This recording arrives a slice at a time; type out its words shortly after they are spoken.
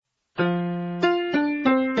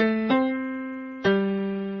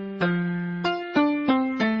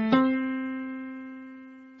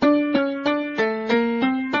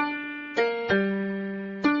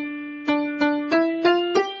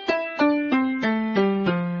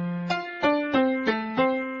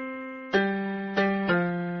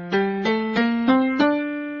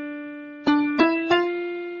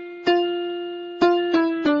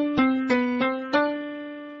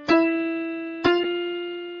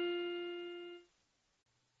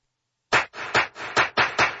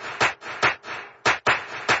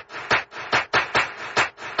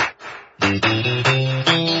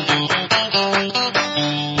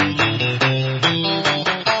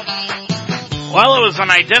Well, it was an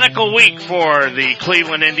identical week for the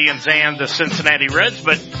Cleveland Indians and the Cincinnati Reds,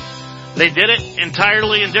 but they did it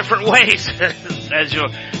entirely in different ways, as you're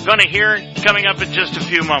going to hear coming up in just a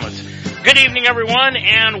few moments. Good evening, everyone,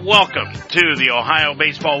 and welcome to the Ohio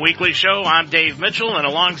Baseball Weekly Show. I'm Dave Mitchell, and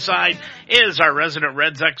alongside is our resident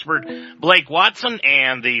Reds expert, Blake Watson.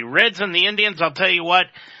 And the Reds and the Indians, I'll tell you what,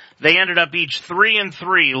 they ended up each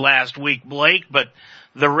 3-3 last week, Blake, but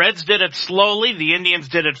the Reds did it slowly, the Indians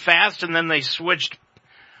did it fast, and then they switched,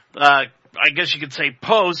 I guess you could say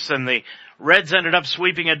posts, and the Reds ended up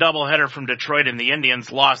sweeping a doubleheader from Detroit, and the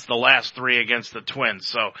Indians lost the last three against the Twins.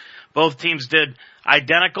 So both teams did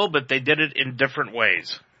identical, but they did it in different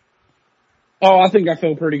ways. Oh, I think I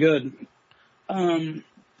feel pretty good. Going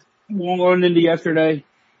into yesterday,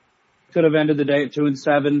 could have ended the day at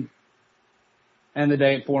 2-7, and the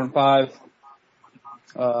day at 4-5.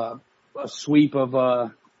 A sweep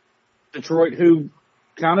of Detroit, who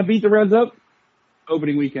kind of beat the Reds up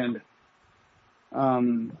opening weekend.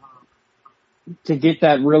 To get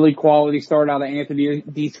that really quality start out of Anthony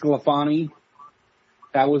DeSclafani,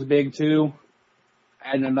 that was big too.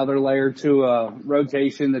 Adding another layer to a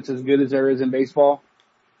rotation that's as good as there is in baseball,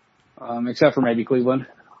 except for maybe Cleveland.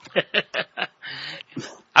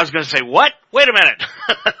 I was going to say, what? Wait a minute.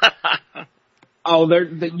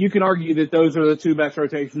 You can argue that those are the two best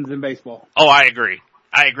rotations in baseball. Oh, I agree.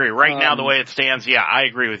 Right now, the way it stands, yeah, I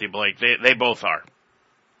agree with you, Blake. They both are.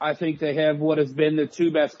 I think they have what has been the two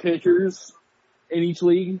best pitchers in each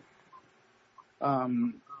league. I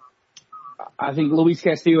think Luis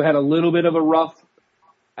Castillo had a little bit of a rough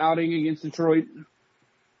outing against Detroit,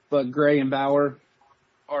 but Gray and Bauer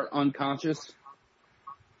are unconscious.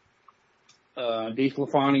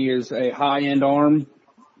 DeSclafani is a high-end arm.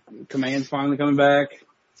 Command's finally coming back.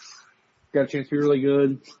 Got a chance to be really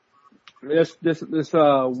good. This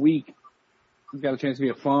week got a chance to be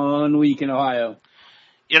a fun week in Ohio.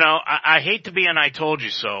 You know, I hate to be an I told you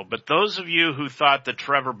so, but those of you who thought that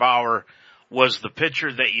Trevor Bauer was the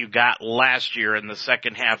pitcher that you got last year in the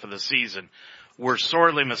second half of the season were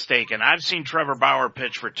sorely mistaken. I've seen Trevor Bauer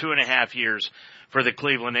pitch for 2.5 years for the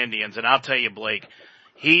Cleveland Indians, and I'll tell you, Blake,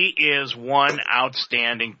 he is one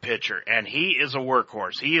outstanding pitcher, and he is a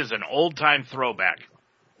workhorse. He is an old-time throwback.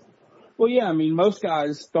 Well, yeah, I mean, most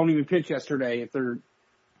guys don't even pitch yesterday if they're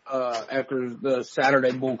after the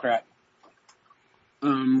Saturday bullcrap.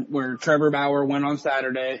 Where Trevor Bauer went on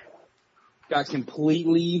Saturday, got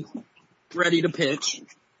completely ready to pitch.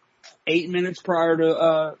 8 minutes prior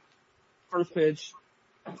to first pitch,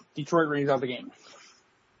 Detroit rains out the game.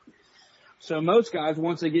 So most guys,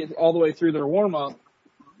 once they get all the way through their warm-up,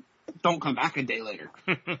 don't come back a day later.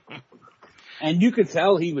 And you could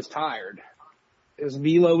tell he was tired. His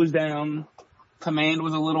velo was down. Command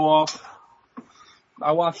was a little off.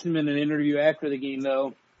 I watched him in an interview after the game,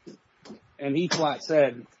 though, and he flat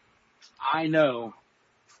said, I know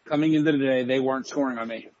coming into the day they weren't scoring on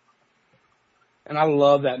me. And I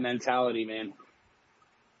love that mentality, man.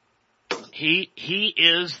 He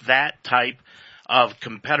is that type of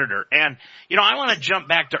competitor. And, you know, I want to jump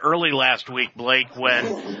back to early last week, Blake,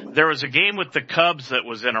 when there was a game with the Cubs that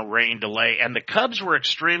was in a rain delay, and the Cubs were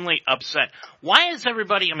extremely upset. Why is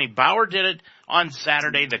everybody, I mean, Bauer did it on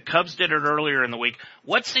Saturday, the Cubs did it earlier in the week.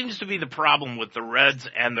 What seems to be the problem with the Reds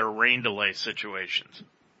and their rain delay situations?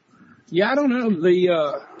 Yeah, I don't know.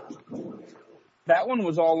 That one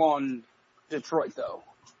was all on Detroit, though.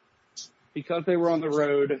 Because they were on the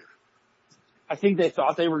road, I think they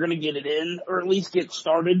thought they were going to get it in, or at least get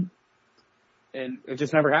started, and it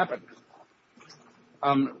just never happened.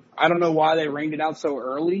 I don't know why they rained it out so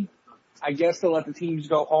early. I guess to let the teams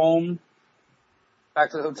go home,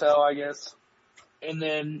 back to the hotel, I guess, and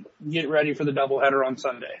then get ready for the doubleheader on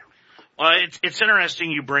Sunday. Well, it's interesting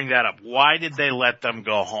you bring that up. Why did they let them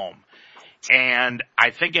go home? And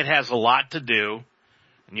I think it has a lot to do,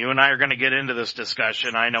 and you and I are going to get into this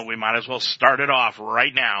discussion. I know we might as well start it off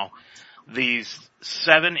right now. These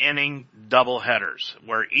 7-inning doubleheaders,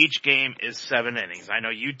 where each game is 7 innings. I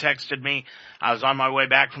know you texted me. I was on my way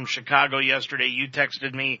back from Chicago yesterday. You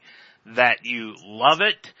texted me that you love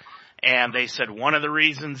it. And they said one of the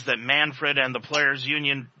reasons that Manfred and the Players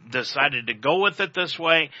Union decided to go with it this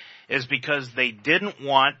way is because they didn't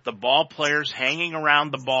want the ball players hanging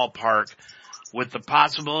around the ballpark with the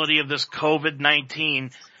possibility of this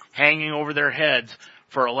COVID-19 hanging over their heads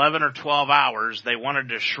for 11 or 12 hours. They wanted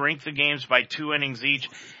to shrink the games by 2 innings each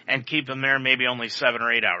and keep them there maybe only 7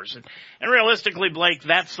 or 8 hours. And realistically, Blake,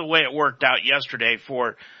 that's the way it worked out yesterday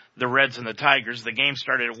for the Reds and the Tigers. The game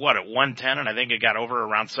started at 1:10, and I think it got over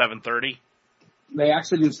around 7:30. They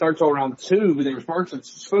actually didn't start till around 2, but they were supposed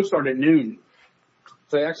to start at noon.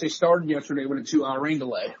 So they actually started yesterday with a 2-hour rain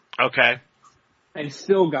delay. Okay. and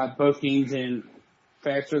still got both games in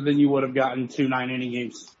faster than you would have gotten 2 9-inning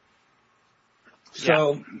games.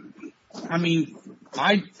 So, I mean,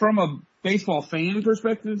 from a baseball fan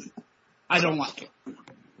perspective, I don't like it.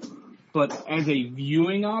 But as a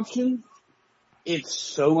viewing option, it's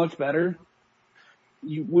so much better.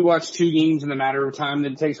 We watch 2 games in the matter of time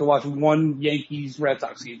that it takes to watch one Yankees Red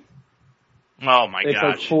Sox game. Oh my gosh.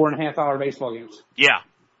 It's like 4.5 hour baseball games. Yeah.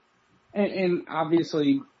 And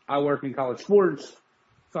obviously I work in college sports,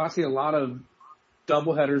 so I see a lot of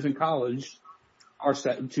doubleheaders in college are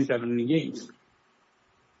set in 2 7-inning games.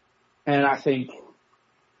 And I think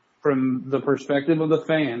from the perspective of the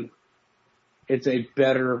fan, it's a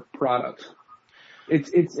better product.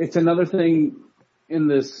 It's another thing in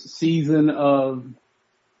this season of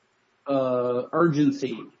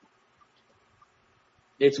urgency.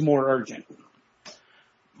 It's more urgent.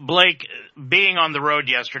 Blake, being on the road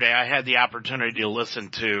yesterday, I had the opportunity to listen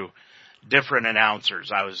to different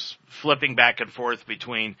announcers. I was flipping back and forth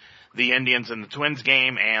between the Indians and the Twins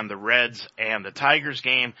game and the Reds and the Tigers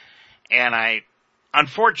game, and I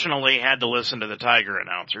unfortunately had to listen to the Tiger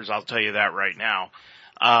announcers. I'll tell you that right now.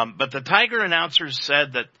 But the Tiger announcers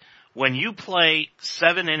said that when you play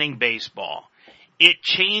 7-inning baseball, it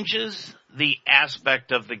changes the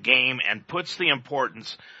aspect of the game and puts the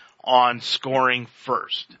importance on scoring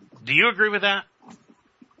first. Do you agree with that?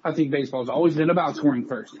 I think baseball's always been about scoring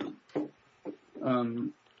first.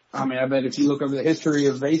 I bet if you look over the history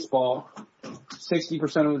of baseball,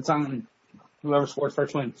 60% of the time, whoever scores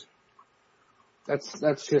first wins.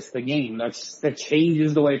 That's just the game. That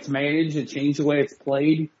changes the way it's managed. It changes the way it's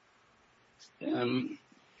played. The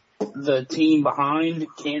team behind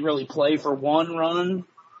can't really play for one run.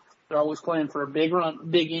 They're always playing for a big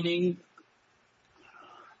inning.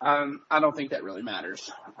 I don't think that really matters.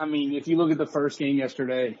 I mean, if you look at the first game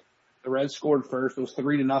yesterday, the Reds scored first. It was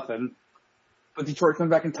 3-0, but Detroit comes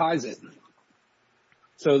back and ties it.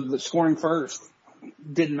 So the scoring first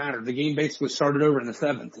didn't matter. The game basically started over in the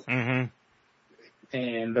 7th. Mm-hmm.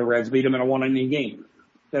 And the Reds beat them in a 1-inning game.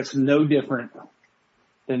 That's no different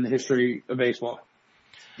than the history of baseball.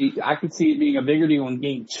 I could see it being a bigger deal in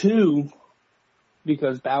game 2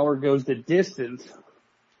 because Bauer goes the distance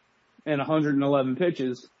and 111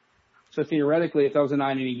 pitches. So theoretically, if that was a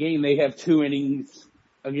 9-inning game, they have 2 innings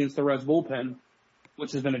against the Reds bullpen,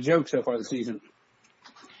 which has been a joke so far this season.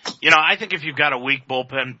 You know, I think if you've got a weak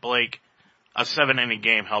bullpen, Blake, a 7-inning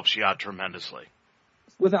game helps you out tremendously.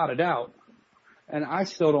 Without a doubt. And I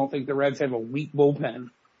still don't think the Reds have a weak bullpen.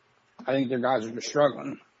 I think their guys are just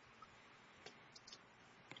struggling.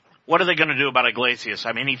 What are they going to do about Iglesias?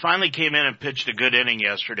 I mean, he finally came in and pitched a good inning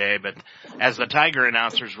yesterday, but as the Tiger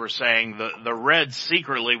announcers were saying, the Reds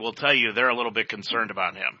secretly will tell you they're a little bit concerned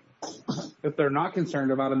about him. If they're not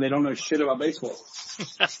concerned about him, they don't know shit about baseball.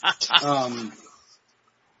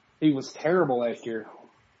 He was terrible last year,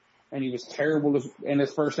 and he was terrible in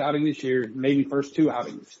his first outing this year, maybe first 2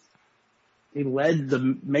 outings. He led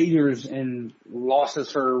the majors in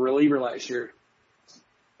losses for a reliever last year.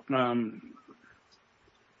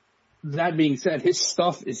 That being said, his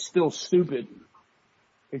stuff is still stupid.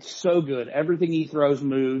 It's so good. Everything he throws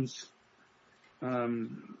moves. I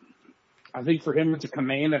think for him it's a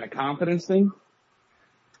command and a confidence thing.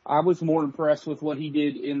 I was more impressed with what he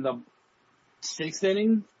did in the 6th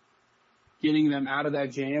inning, getting them out of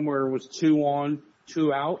that jam where it was 2 on,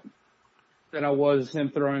 2 out, than I was him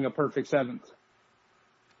throwing a perfect 7th.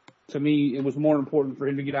 To me, it was more important for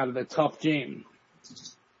him to get out of that tough jam.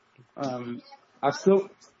 I still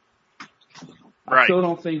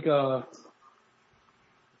don't think, I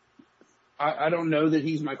don't know that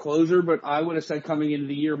he's my closer, but I would have said coming into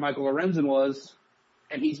the year Michael Lorenzen was,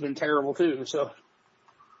 and he's been terrible too, so.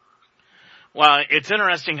 Well, it's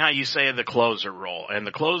interesting how you say the closer role. And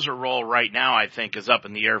the closer role right now, I think, is up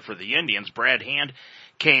in the air for the Indians. Brad Hand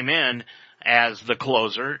came in as the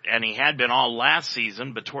closer, and he had been all last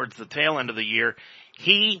season, but towards the tail end of the year,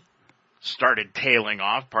 he started tailing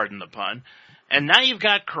off, pardon the pun. And now you've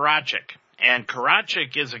got Karachik. And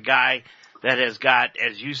Karachik is a guy that has got,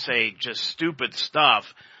 as you say, just stupid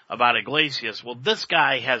stuff about Iglesias. Well, this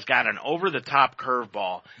guy has got an over-the-top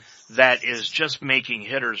curveball that is just making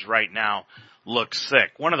hitters right now look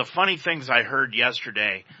sick. One of the funny things I heard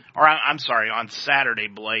yesterday, or I'm sorry, on Saturday,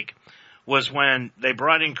 Blake, was when they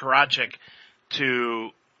brought in Karachik to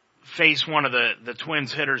face one of the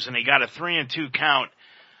Twins hitters, and he got a 3-2 count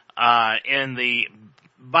in the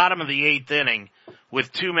bottom of the 8th inning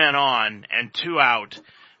with 2 men on and 2 out,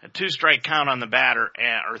 a 2-strike count on the batter,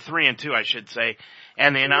 or 3-2, I should say,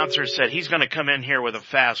 and the announcer said he's going to come in here with a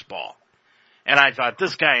fastball. And I thought,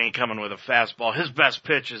 this guy ain't coming with a fastball. His best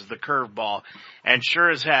pitch is the curveball. And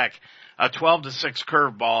sure as heck, a 12-6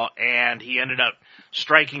 curveball, and he ended up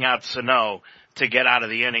striking out Sano to get out of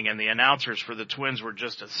the inning, and the announcers for the Twins were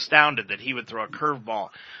just astounded that he would throw a curveball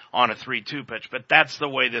on a 3-2 pitch. But that's the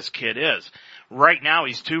way this kid is. Right now,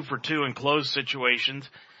 he's 2 for 2 in closed situations.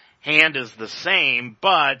 Hand is the same,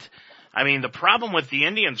 but, I mean, the problem with the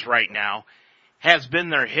Indians right now has been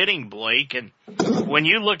their hitting, Blake, and when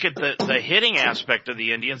you look at the hitting aspect of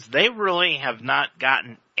the Indians, they really have not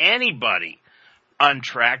gotten anybody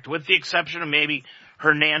untracked, with the exception of maybe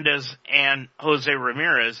Hernandez and Jose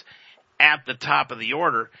Ramirez at the top of the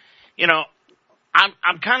order. You know,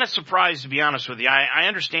 I'm kind of surprised, to be honest with you. I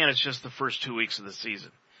understand it's just the first 2 weeks of the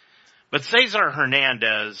season. But Cesar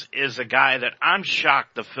Hernandez is a guy that I'm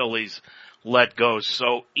shocked the Phillies let go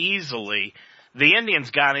so easily. The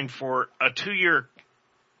Indians got him for a 2-year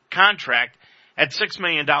contract at $6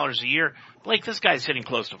 million a year. Blake, this guy's hitting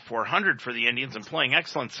close to 400 for the Indians and playing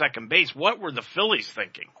excellent second base. What were the Phillies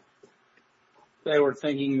thinking? They were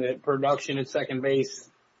thinking that production at second base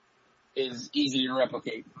is easy to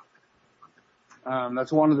replicate.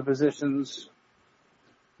 That's one of the positions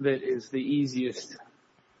that is the easiest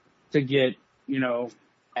to get,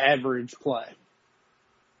 average play.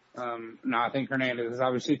 Now I think Hernandez is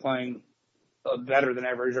obviously playing better than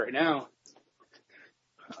average right now.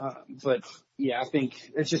 But yeah, I think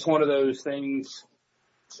it's just one of those things.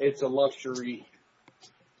 It's a luxury,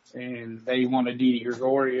 and they wanted Didi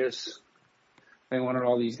Gregorius. They wanted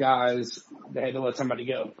all these guys. They had to let somebody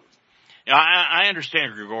go. Yeah, I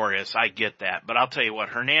understand Gregorius. I get that. But I'll tell you what,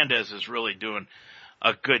 Hernandez is really doing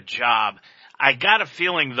a good job. I got a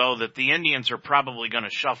feeling, though, that the Indians are probably going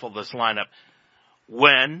to shuffle this lineup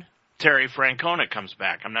when Terry Francona comes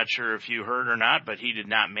back. I'm not sure if you heard or not, but he did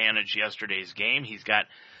not manage yesterday's game. He's got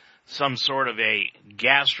some sort of a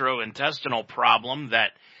gastrointestinal problem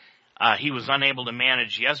that he was unable to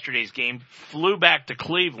manage yesterday's game. Flew back to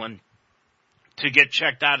Cleveland to get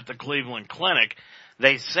checked out at the Cleveland Clinic.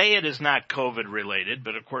 They say it is not COVID-related,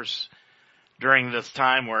 but of course, during this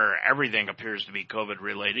time where everything appears to be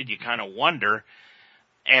COVID-related, you kind of wonder.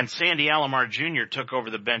 And Sandy Alomar Jr. took over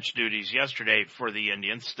the bench duties yesterday for the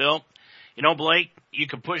Indians. Still, Blake, you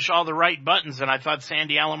could push all the right buttons, and I thought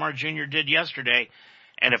Sandy Alomar Jr. did yesterday.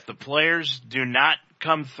 And if the players do not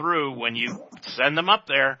come through when you send them up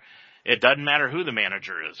there, it doesn't matter who the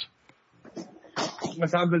manager is.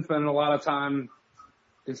 Yes, I've been spending a lot of time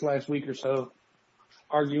this last week or so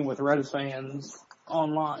arguing with Reds fans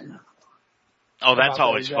online. Oh, that's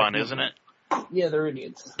always fun, isn't it? Yeah, they're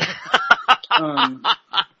idiots.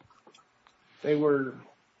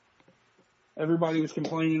 Everybody was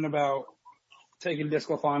complaining about taking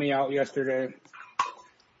DeSclafani out yesterday,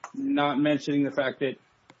 not mentioning the fact that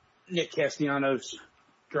Nick Castellanos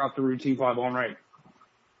dropped the routine fly ball right.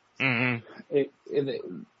 Mm-hmm.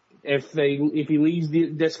 If he leaves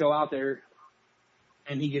Disco out there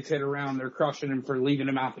and he gets hit around, they're crushing him for leaving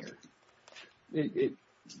him out there.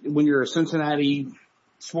 When you're a Cincinnati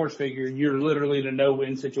sports figure, you're literally in a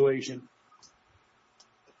no-win situation.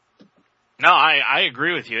 No, I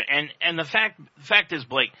agree with you. And the fact is,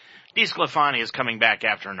 Blake, DeSclafani is coming back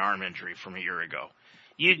after an arm injury from a year ago.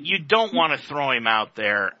 You don't want to throw him out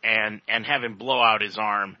there and have him blow out his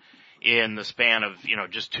arm in the span of,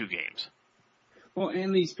 just 2 games. Well,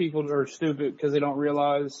 and these people are stupid because they don't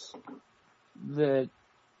realize that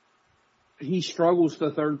he struggles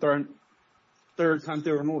the third time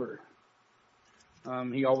through an order.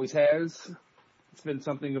 He always has. It's been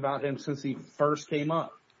something about him since he first came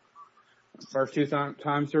up. First 2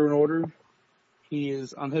 times through an order, he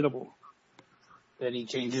is unhittable. Then he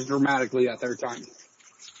changes dramatically that third time.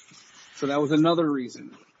 So that was another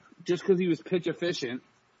reason. Just because he was pitch efficient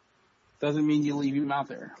doesn't mean you leave him out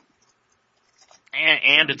there.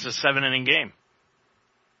 And it's a 7-inning game.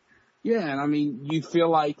 Yeah, and you feel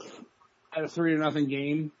like at a 3-0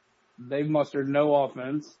 game, they've mustered no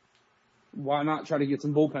offense. Why not try to get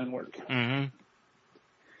some bullpen work? Mm-hmm.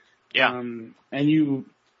 Yeah. And you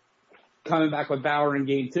coming back with Bauer in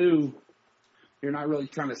game 2, you're not really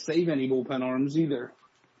trying to save any bullpen arms either.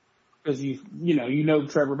 Because you know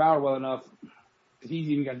Trevor Bauer well enough. If he's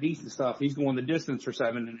even got decent stuff, he's going the distance for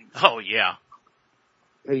 7 innings. Oh yeah.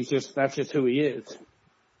 That's just who he is.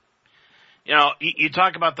 You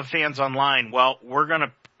talk about the fans online. Well, we're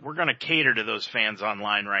gonna cater to those fans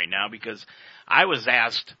online right now because I was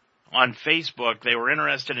asked on Facebook, they were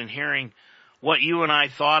interested in hearing what you and I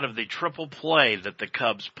thought of the triple play that the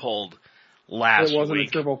Cubs pulled last week. It wasn't a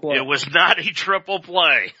triple play. It was not a triple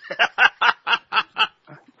play.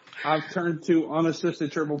 I've turned to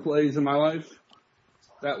unassisted triple plays in my life.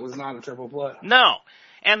 That was not a triple play. No.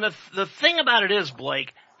 And the thing about it is,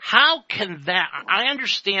 Blake, How can that, I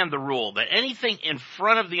understand the rule that anything in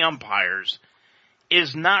front of the umpires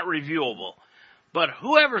is not reviewable, but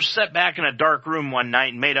whoever sat back in a dark room one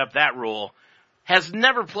night and made up that rule has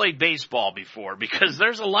never played baseball before, because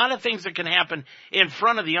there's a lot of things that can happen in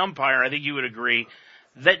front of the umpire, I think you would agree,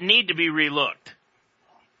 that need to be relooked.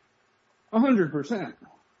 100%.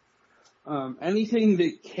 Anything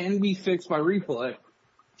that can be fixed by replay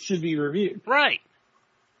should be reviewed. Right.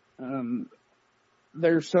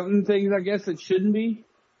 There's certain things, I guess, that shouldn't be,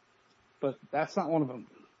 but that's not one of them.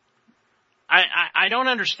 I don't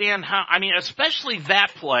understand how, I mean, especially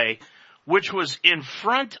that play, which was in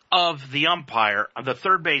front of the umpire, the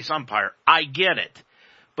third base umpire. I get it.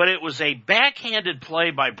 But it was a backhanded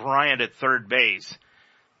play by Bryant at third base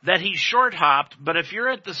that he short hopped, but if you're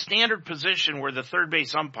at the standard position where the third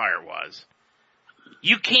base umpire was,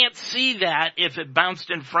 you can't see that if it bounced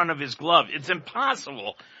in front of his glove. It's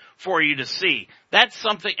impossible for you to see. That's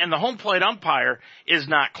something, and the home plate umpire is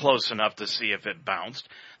not close enough to see if it bounced.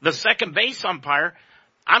 The second base umpire,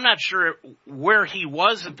 I'm not sure where he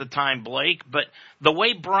was at the time, Blake, but the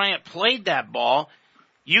way Bryant played that ball,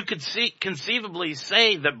 you could conceivably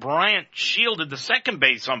say that Bryant shielded the second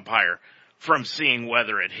base umpire from seeing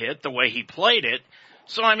whether it hit the way he played it.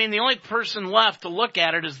 So, I mean, the only person left to look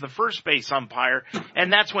at it is the first base umpire,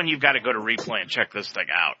 and that's when you've got to go to replay and check this thing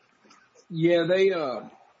out. Yeah, they,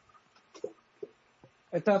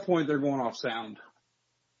 at that point, they're going off sound.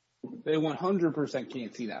 They 100%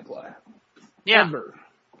 can't see that play. Yeah. Ever.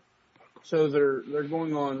 So they're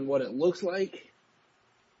going on what it looks like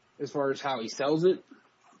as far as how he sells it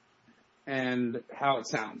and how it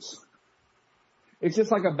sounds. It's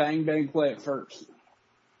just like a bang-bang play at first.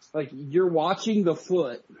 Like, you're watching the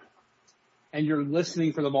foot and you're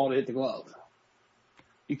listening for the ball to hit the glove.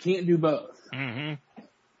 You can't do both. Mm-hmm.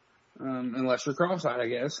 Unless you're cross-eyed, I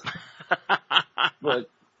guess. But,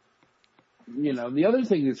 you know, the other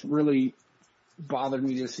thing that's really bothered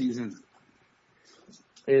me this season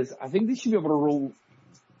is I think they should be able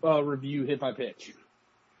to review hit by pitch.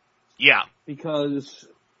 Yeah. Because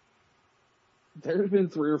there's been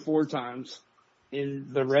 3 or 4 times in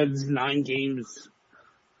the Reds' 9 games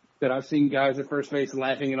that I've seen guys at first base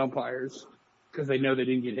laughing at umpires because they know they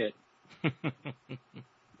didn't get hit.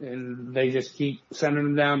 And they just keep sending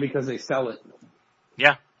them down because they sell it.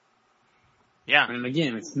 Yeah. Yeah. And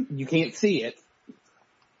again, you can't see it.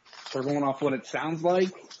 They're going off what it sounds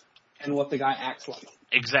like and what the guy acts like.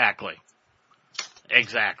 Exactly.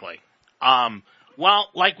 Well,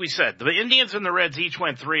 like we said, the Indians and the Reds each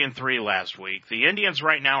went 3-3 last week. The Indians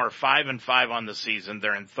right now are 5-5 on the season.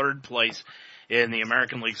 They're in third place in the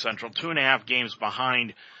American League Central, 2.5 games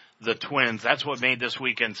behind the Twins. That's what made this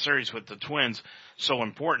weekend series with the Twins so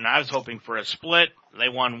important. I was hoping for a split. They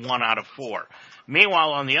won 1 out of 4.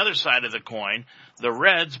 Meanwhile, on the other side of the coin, the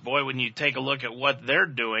Reds, boy, when you take a look at what they're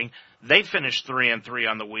doing, they finished 3-3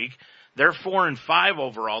 on the week. They're 4-5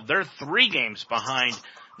 overall. They're 3 games behind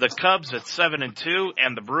the Cubs at 7-2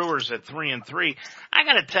 and the Brewers at 3-3. I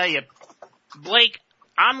gotta tell you, Blake,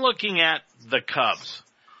 I'm looking at the Cubs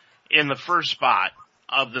in the first spot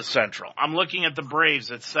of the Central. I'm looking at the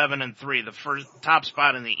Braves at 7-3, the first top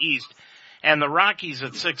spot in the East, and the Rockies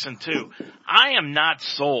at 6-2. I am not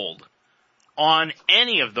sold on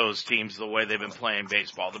any of those teams the way they've been playing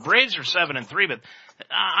baseball. The Braves are 7-3, but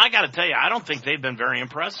I gotta tell you, I don't think they've been very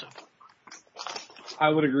impressive. I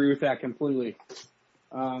would agree with that completely.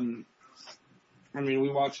 I mean, we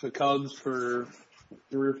watched the Cubs for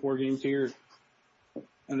 3 or 4 games here,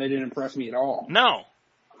 and they didn't impress me at all. No.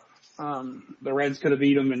 The Reds could have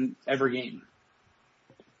beat them in every game.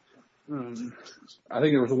 I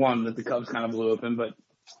think there was one that the Cubs kind of blew open, but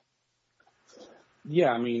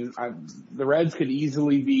yeah, I mean, the Reds could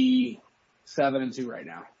easily be 7-2 right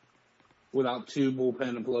now without 2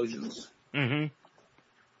 bullpen implosions.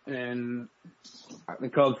 Mm-hmm. And the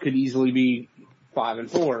Cubs could easily be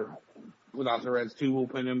 5-4 without the Reds' 2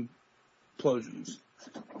 bullpen implosions.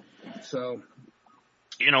 So,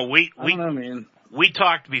 you know, I don't know, man. We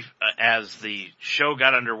talked as the show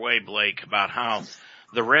got underway, Blake, about how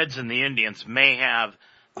the Reds and the Indians may have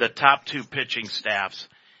the top 2 pitching staffs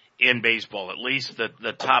in baseball, at least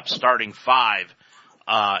the top starting 5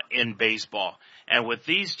 in baseball. And with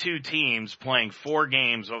these 2 teams playing 4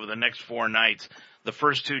 games over the next 4 nights, the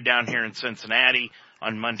first 2 down here in Cincinnati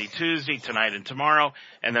on Monday, Tuesday, tonight and tomorrow,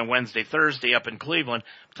 and then Wednesday, Thursday up in Cleveland.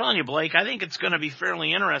 I'm telling you, Blake, I think it's going to be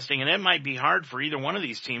fairly interesting, and it might be hard for either one of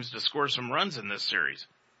these teams to score some runs in this series.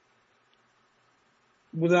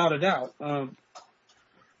 Without a doubt.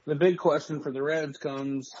 The big question for the Reds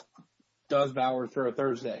comes, does Bauer throw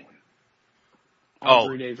Thursday? On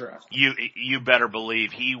 3 days rest. You better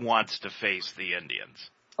believe he wants to face the Indians.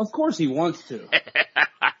 Of course he wants to.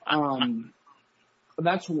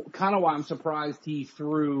 That's kind of why I'm surprised he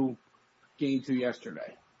threw game 2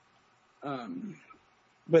 yesterday.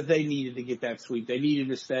 But they needed to get that sweep. They needed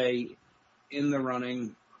to stay in the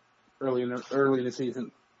running early in the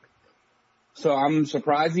season. So I'm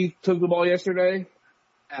surprised he took the ball yesterday,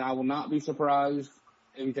 and I will not be surprised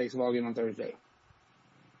if he takes the ball again on Thursday.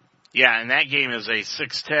 Yeah, and that game is a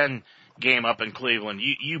 6-10 game up in Cleveland.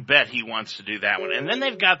 You bet he wants to do that one. And then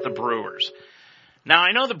they've got the Brewers. Now,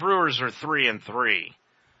 I know the Brewers are 3-3,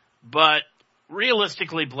 but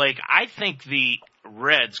realistically, Blake, I think the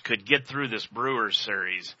Reds could get through this Brewers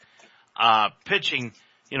series, pitching,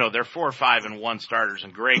 they're 4-5-1 starters,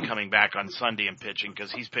 and Gray coming back on Sunday and pitching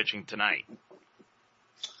because he's pitching tonight.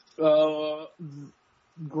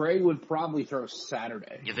 Gray would probably throw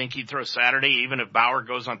Saturday. You think he'd throw Saturday even if Bauer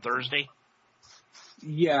goes on Thursday?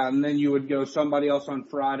 Yeah, and then you would go somebody else on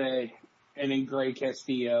Friday, and then Gray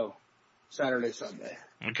Castillo Saturday, Sunday.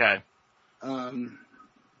 Okay. I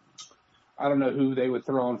don't know who they would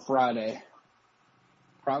throw on Friday.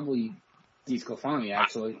 Probably DeSclafani,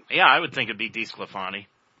 actually. Yeah, I would think it'd be DeSclafani.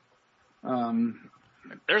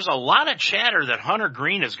 There's a lot of chatter that Hunter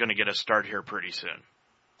Green is going to get a start here pretty soon.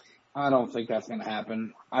 I don't think that's going to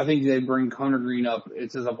happen. I think they bring Hunter Green up.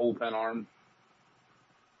 It's as a bullpen arm.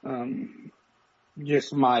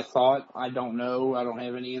 Just my thought. I don't know. I don't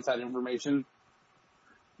have any inside information.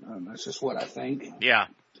 That's just what I think. Yeah.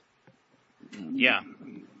 Yeah.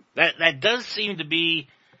 That does seem to be,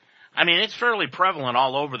 it's fairly prevalent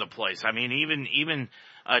all over the place. Even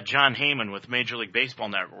John Heyman with Major League Baseball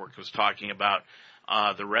Network was talking about,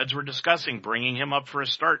 the Reds were discussing bringing him up for a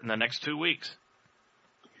start in the next 2 weeks.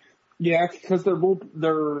 Yeah, because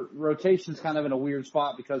their rotation's kind of in a weird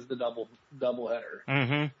spot because of the double header.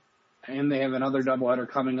 Mm-hmm. And they have another doubleheader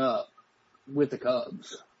coming up with the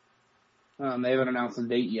Cubs. They haven't announced a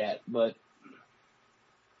date yet, but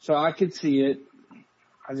so I could see it.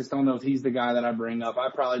 I just don't know if he's the guy that I bring up.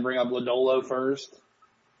 I'd probably bring up Lodolo first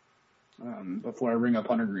before I bring up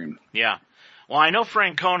Hunter Green. Yeah. Well, I know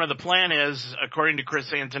Francona, the plan is, according to Chris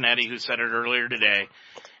Antonetti, who said it earlier today,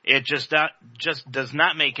 it just does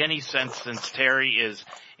not make any sense since Terry is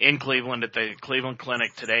in Cleveland at the Cleveland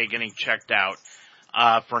Clinic today getting checked out,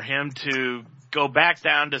 for him to go back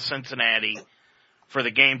down to Cincinnati for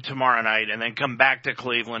the game tomorrow night and then come back to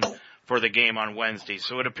Cleveland for the game on Wednesday.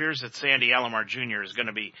 So it appears that Sandy Alomar Jr. is going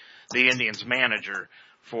to be the Indians manager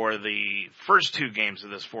for the first 2 games of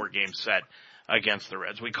this 4-game set against the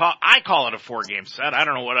Reds. I call it a 4-game set. I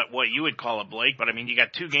don't know what you would call it, Blake, but you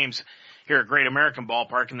got 2 games here at Great American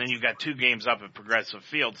Ballpark, and then you've got 2 games up at Progressive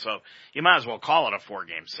Field, so you might as well call it a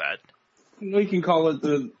 4-game set. We can call it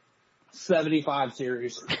the 75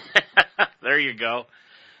 series. There you go.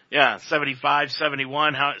 Yeah, 75,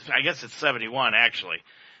 71. I guess it's 71, actually.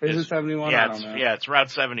 Is it 71? Yeah, I don't know. Yeah, it's Route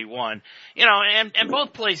 71. And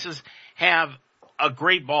both places have a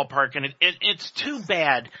great ballpark, and it's too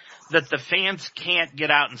bad that the fans can't get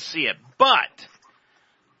out and see it. But,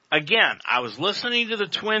 again, I was listening to the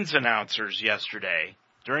Twins announcers yesterday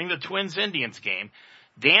during the Twins-Indians game.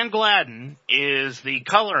 Dan Gladden is the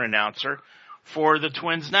color announcer for the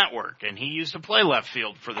Twins network, and he used to play left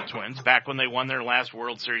field for the Twins back when they won their last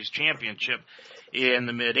World Series championship in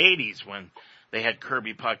the mid-'80s when they had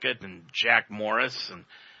Kirby Puckett and Jack Morris and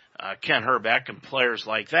Ken Herbeck and players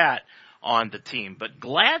like that on the team. But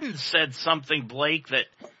Gladden said something, Blake, that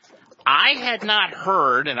I had not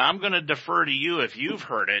heard, and I'm going to defer to you if you've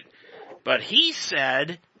heard it, but he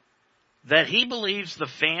said that he believes the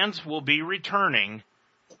fans will be returning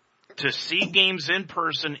to see games in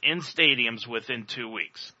person in stadiums within 2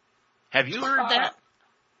 weeks. Have you heard that?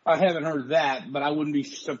 I haven't heard that, but I wouldn't be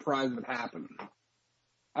surprised if it happened.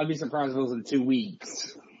 I'd be surprised if it was in 2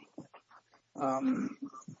 weeks.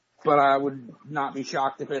 But I would not be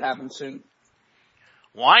shocked if it happened soon.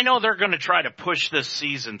 Well, I know they're going to try to push this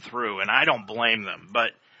season through, and I don't blame them.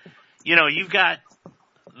 But, you've got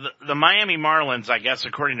the Miami Marlins, I guess,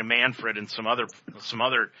 according to Manfred and some other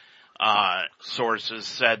sources,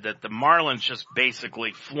 said that the Marlins just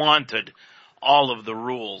basically flaunted all of the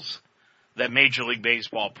rules that Major League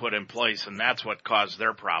Baseball put in place, and that's what caused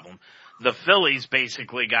their problem. The Phillies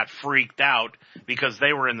basically got freaked out because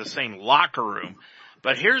they were in the same locker room.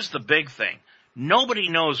 But here's the big thing. Nobody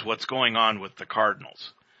knows what's going on with the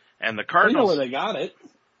Cardinals. And the Cardinals... You know where they got it.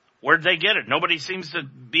 Where'd they get it? Nobody seems to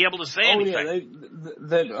be able to say anything.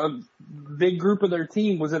 Yeah, a big group of their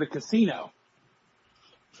team was at a casino.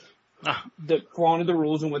 That flaunted the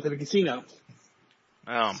rules and went to the casino.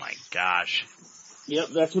 Oh, my gosh. Yep,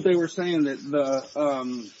 that's what they were saying, that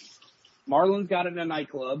the Marlins got it in a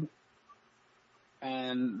nightclub,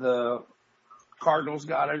 and the Cardinals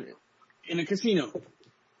got it in a casino.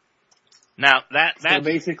 Now that's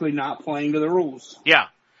basically not playing to the rules. Yeah.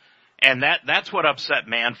 And that's what upset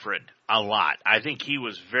Manfred a lot. I think he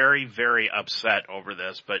was very, very upset over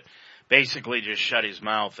this, but basically just shut his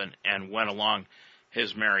mouth and went along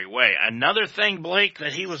his merry way. Another thing, Blake,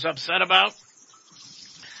 that he was upset about,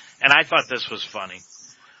 and I thought this was funny,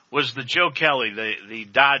 was the Joe Kelly, the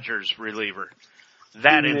Dodgers reliever.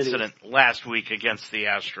 That incident last week against the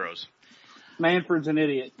Astros. Manfred's an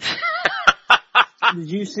idiot. Did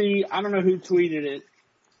you see, I don't know who tweeted it,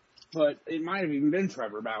 but it might have even been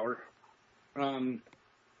Trevor Bauer.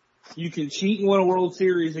 You can cheat and win a World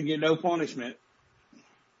Series and get no punishment,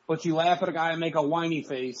 but you laugh at a guy and make a whiny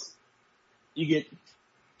face, you get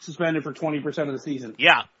suspended for 20% of the season.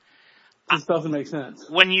 Yeah. This doesn't make sense.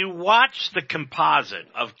 When you watch the composite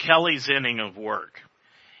of Kelly's inning of work,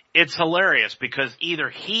 it's hilarious because either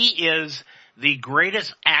he is the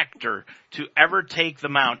greatest actor to ever take the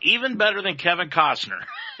mound, even better than Kevin Costner,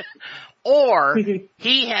 or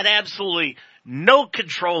he had absolutely no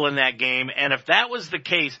control in that game, and if that was the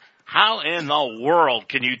case, how in the world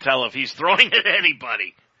can you tell if he's throwing at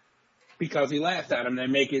anybody? Because he laughed at him, they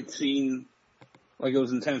make it seem like it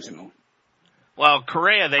was intentional. Well,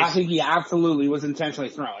 Correa, I think he absolutely was intentionally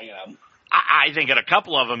throwing at him. I think at a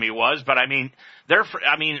couple of them he was, but I mean,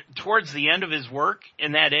 towards the end of his work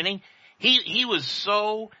in that inning, he was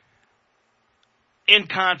so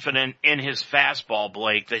inconfident in his fastball,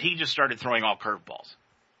 Blake, that he just started throwing all curveballs.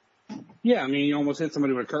 Yeah, I mean, he almost hit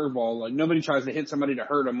somebody with a curveball. Like, nobody tries to hit somebody to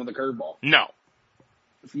hurt them with a curveball. No.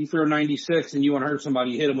 If you throw 96 and you want to hurt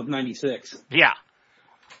somebody, you hit them with 96. Yeah.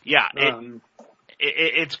 Yeah.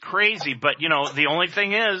 It's crazy, but, the only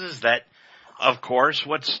thing is that, of course,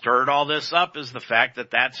 what stirred all this up is the fact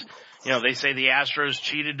that they say the Astros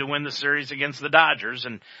cheated to win the series against the Dodgers,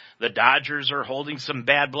 and the Dodgers are holding some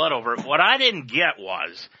bad blood over it. What I didn't get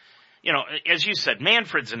was, as you said,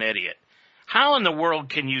 Manfred's an idiot. How in the world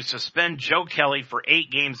can you suspend Joe Kelly for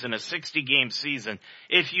 8 games in a 60-game season?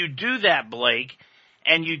 If you do that, Blake,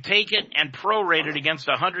 and you take it and prorate it against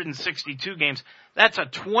 162 games, that's a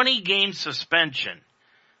 20-game suspension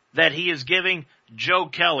that he is giving Joe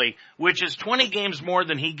Kelly, which is 20 games more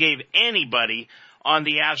than he gave anybody on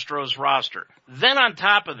the Astros roster. Then on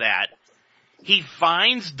top of that, he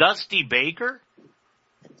fines Dusty Baker?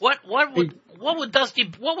 What was Dusty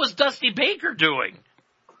Baker doing?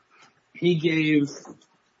 He gave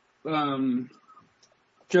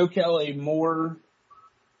Joe Kelly more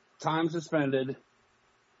time suspended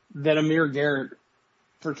than Amir Garrett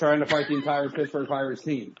for trying to fight the entire Pittsburgh Pirates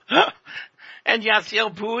team. And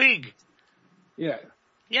Yasiel Puig. Yeah.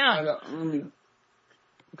 Yeah.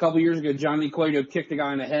 A couple years ago, Johnny Cueto kicked a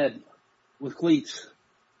guy in the head with cleats,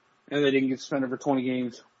 and they didn't get suspended for 20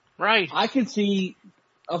 games. Right. I could see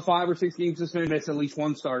a 5 or 6 game suspension that's at least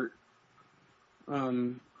one start.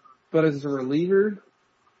 But as a reliever,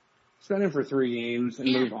 suspend him for 3 games and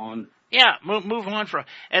move on. Yeah, move on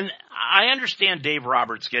and I understand Dave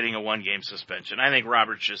Roberts getting a 1-game suspension. I think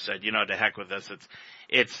Roberts just said, to heck with this.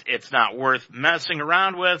 It's not worth messing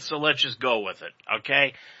around with, so let's just go with it,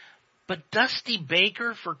 okay? But Dusty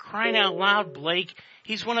Baker, for crying out loud, Blake,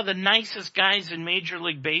 he's one of the nicest guys in Major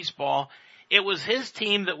League Baseball. It was his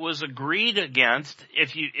team that was agreed against,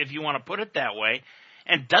 if you want to put it that way,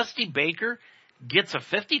 and Dusty Baker gets a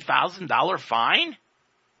 $50,000 fine?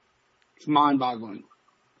 It's mind-boggling.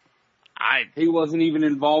 He wasn't even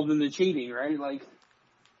involved in the cheating, right?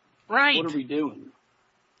 Right. What are we doing?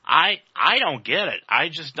 I don't get it. I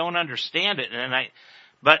just don't understand it.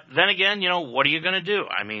 But then again, what are you going to do?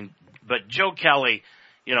 I mean, but Joe Kelly,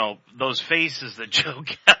 those faces that Joe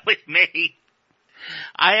Kelly made,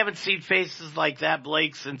 I haven't seen faces like that,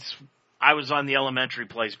 Blake, since I was on the elementary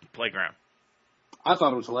playground. I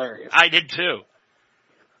thought it was hilarious. I did too.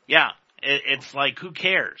 Yeah. It's like, who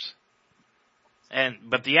cares?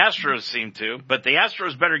 But the Astros seem to. But the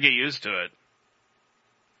Astros better get used to it.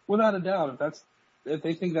 Without a doubt, if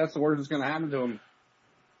they think that's the worst that's going to happen to them,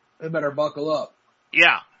 they better buckle up.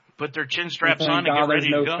 Yeah, put their chin straps on and get ready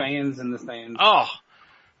to go. There's no fans in the stands. Oh,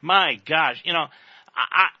 my gosh!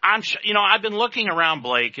 I've been looking around,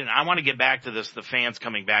 Blake, and I want to get back to this. The fans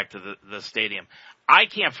coming back to the stadium. I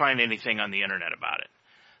can't find anything on the internet about it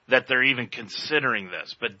that they're even considering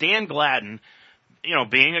this. But Dan Gladden,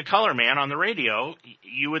 being a color man on the radio,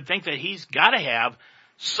 you would think that he's got to have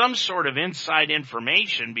some sort of inside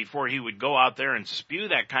information before he would go out there and spew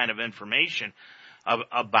that kind of information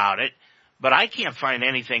about it. But I can't find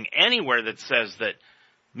anything anywhere that says that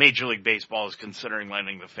Major League Baseball is considering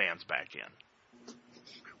letting the fans back in.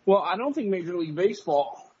 Well, I don't think Major League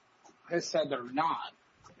Baseball has said they're not.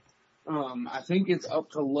 I think it's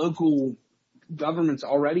up to local governments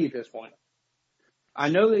already at this point. I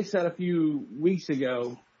know they said a few weeks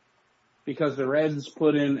ago, because the Reds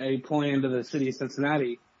put in a plan to the city of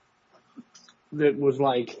Cincinnati that was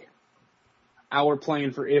like our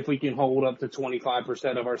plan for if we can hold up to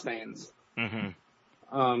 25% of our stands.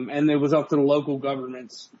 Mm-hmm. And it was up to the local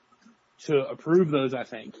governments to approve those, I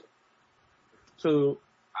think. So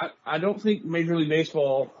I don't think Major League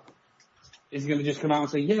Baseball is going to just come out and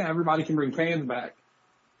say, yeah, everybody can bring fans back.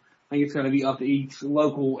 I think it's going to be up to each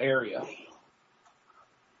local area.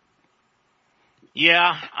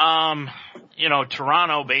 Yeah,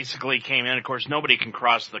 Toronto basically came in. Of course, nobody can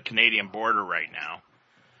cross the Canadian border right now.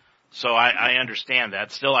 So I understand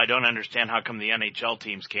that. Still, I don't understand how come the NHL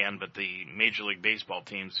teams can, but the Major League Baseball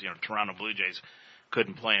teams, Toronto Blue Jays,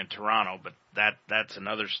 couldn't play in Toronto, but that's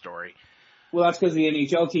another story. Well, that's because the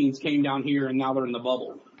NHL teams came down here and now they're in the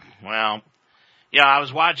bubble. Well, yeah, I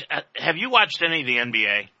was watching. Have you watched any of the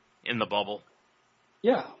NBA in the bubble?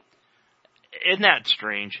 Yeah. Isn't that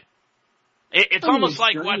strange? It's almost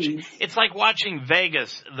like watching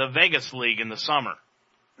Vegas, the Vegas League in the summer.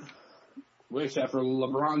 Wish after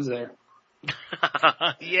LeBron's there.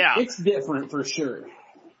 Yeah. It's different for sure.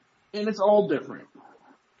 And it's all different.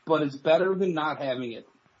 But it's better than not having it.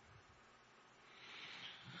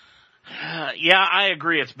 Yeah, I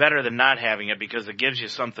agree. It's better than not having it because it gives you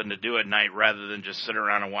something to do at night rather than just sit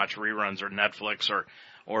around and watch reruns or Netflix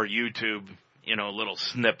or YouTube, little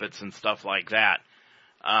snippets and stuff like that.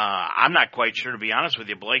 I'm not quite sure, to be honest with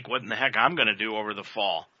you, Blake, what in the heck I'm going to do over the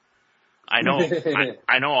fall. I know,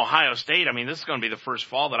 I know Ohio State. I mean, this is going to be the first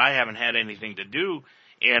fall that I haven't had anything to do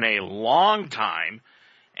in a long time.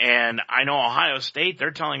 And I know Ohio State,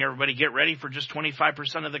 they're telling everybody get ready for just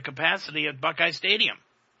 25% of the capacity at Buckeye Stadium.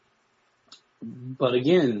 But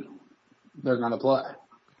again, they're going to play.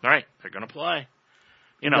 Right. They're going to play.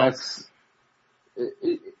 That's,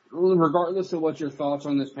 regardless of what your thoughts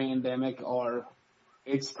on this pandemic are,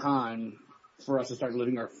 it's time for us to start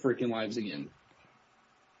living our freaking lives again.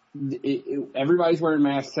 Everybody's wearing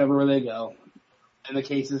masks everywhere they go, and the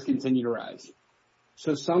cases continue to rise.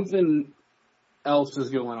 So something else is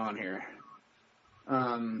going on here.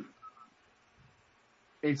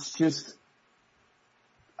 It's just,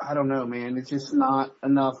 I don't know, man. It's just not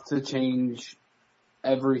enough to change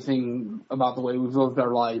everything about the way we've lived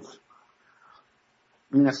our life.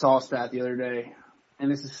 I mean, I saw a stat the other day,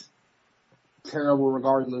 and this is terrible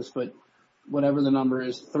regardless, but whatever the number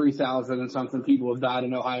is, 3,000 and something people have died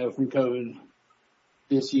in Ohio from COVID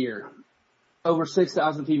this year. Over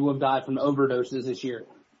 6,000 people have died from overdoses this year.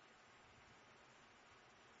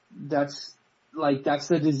 That's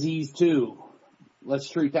the disease too. Let's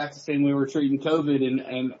treat that the same way we're treating COVID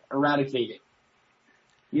and eradicate it.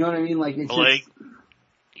 You know what I mean? Like, it's Blake,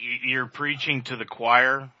 you're preaching to the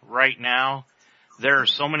choir right now. There are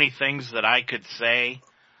so many things that I could say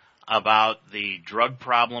about the drug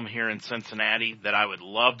problem here in Cincinnati that I would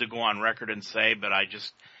love to go on record and say, but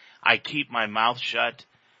I keep my mouth shut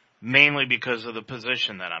mainly because of the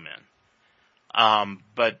position that I'm in.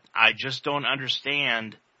 But I just don't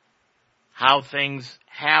understand how things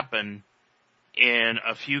happen in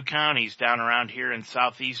a few counties down around here in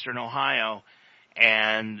southeastern Ohio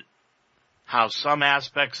and how some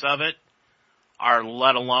aspects of it are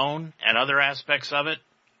let alone and other aspects of it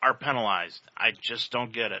are penalized. I just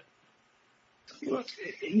don't get it.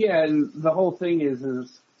 Yeah, and the whole thing is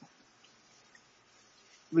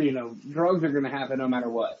drugs are going to happen no matter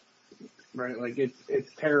what, right? Like,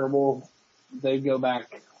 it's terrible. They go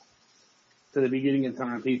back to the beginning of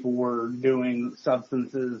time. People were doing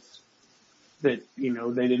substances that, they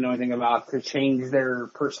didn't know anything about to change their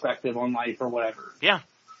perspective on life or whatever. Yeah.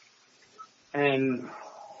 And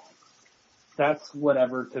that's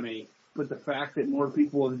whatever to me. But the fact that more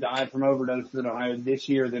people have died from overdoses in Ohio this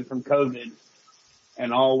year than from COVID,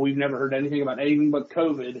 and we've never heard anything about anything but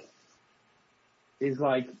COVID, is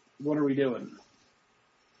like, what are we doing?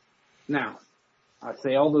 Now, I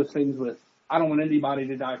say all those things with, I don't want anybody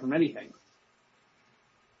to die from anything.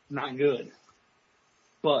 Not good.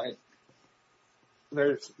 But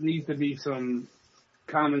there needs to be some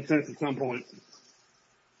common sense at some point.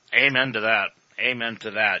 Amen to that. Amen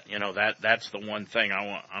to that. That's the one thing I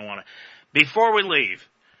want to, before we leave,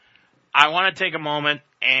 I want to take a moment,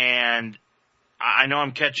 and I know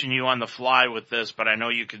I'm catching you on the fly with this, but I know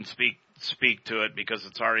you can speak to it because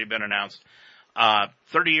it's already been announced.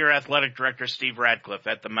 30-year athletic director Steve Ratcliffe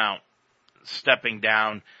at the Mount stepping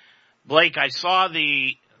down. Blake, I saw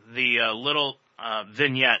the little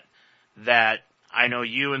vignette that I know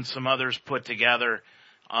you and some others put together,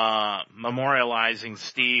 memorializing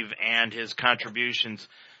Steve and his contributions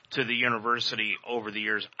to the university over the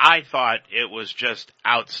years. I thought it was just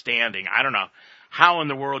outstanding. I don't know how in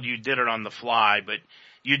the world you did it on the fly, but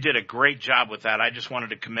you did a great job with that. I just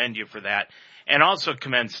wanted to commend you for that. And also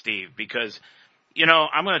commend Steve because, you know,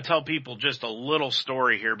 I'm going to tell people just a little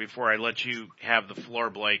story here before I let you have the floor,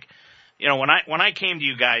 Blake. You know, when I came to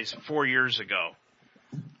you guys 4 years ago,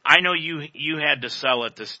 I know you had to sell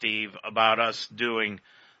it to Steve about us doing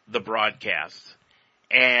the broadcast.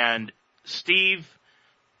 And Steve,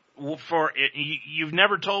 for it, you've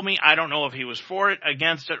never told me. I don't know if he was for it,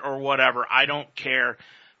 against it, or whatever. I don't care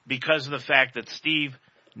because of the fact that Steve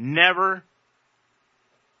never,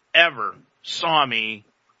 ever saw me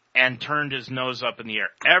and turned his nose up in the air.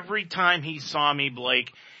 Every time he saw me,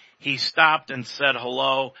 Blake, he stopped and said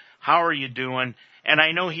hello. How are you doing? And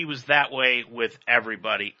I know he was that way with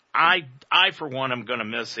everybody. I for one, am going to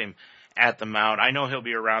miss him at the Mount. I know he'll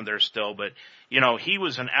be around there still, but, you know, he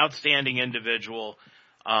was an outstanding individual.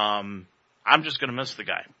 I'm just going to miss the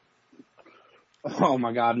guy. Oh,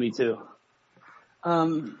 my God, me too.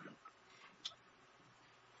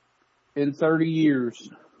 In 30 years,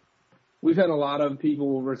 we've had a lot of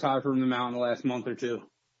people retire from the Mount in the last month or two.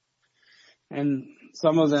 And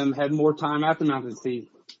some of them had more time at the Mount than Steve.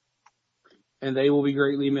 And they will be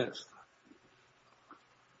greatly missed.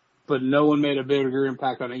 But no one made a bigger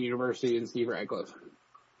impact on a university than Steve Radcliffe.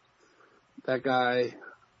 That guy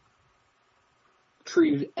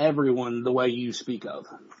treated everyone the way you speak of.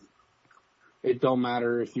 It don't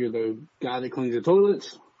matter if you're the guy that cleans the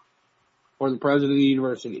toilets or the president of the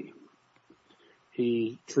university.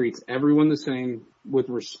 He treats everyone the same with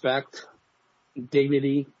respect,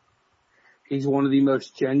 dignity. He's one of the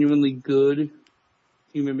most genuinely good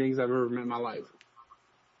human beings I've ever met in my life.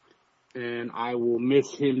 And I will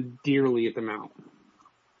miss him dearly at the Mount.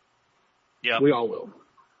 Yep. We all will.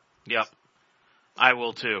 Yep. I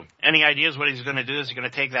will too. Any ideas what he's going to do? Is he going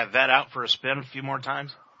to take that vet out for a spin a few more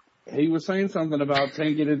times? He was saying something about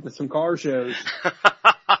taking it to some car shows.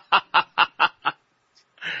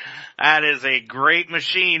 That is a great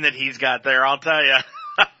machine that he's got there, I'll tell you.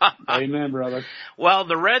 Amen, brother. Well,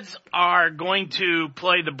 the Reds are going to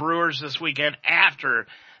play the Brewers this weekend after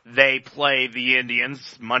they play the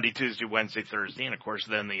Indians Monday, Tuesday, Wednesday, Thursday. And, of course,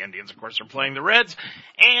 then the Indians, of course, are playing the Reds.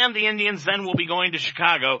 And the Indians then will be going to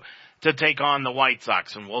Chicago to take on the White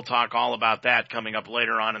Sox. And we'll talk all about that coming up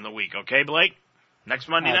later on in the week. Okay, Blake? Next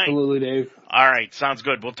Monday night? Absolutely, Dave. All right, sounds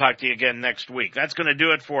good. We'll talk to you again next week. That's going to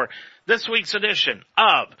do it for this week's edition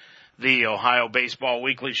of the Ohio Baseball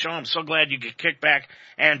Weekly Show. I'm so glad you could kick back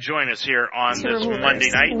and join us here on this Monday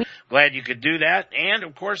night. Glad you could do that. And,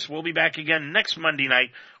 of course, we'll be back again next Monday night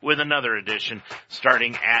with another edition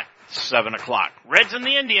starting at 7 o'clock. Reds and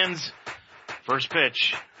the Indians, first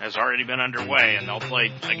pitch has already been underway, and they'll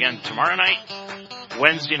play again tomorrow night,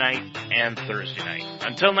 Wednesday night, and Thursday night.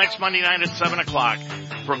 Until next Monday night at 7 o'clock,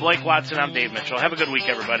 for Blake Watson, I'm Dave Mitchell. Have a good week,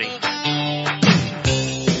 everybody.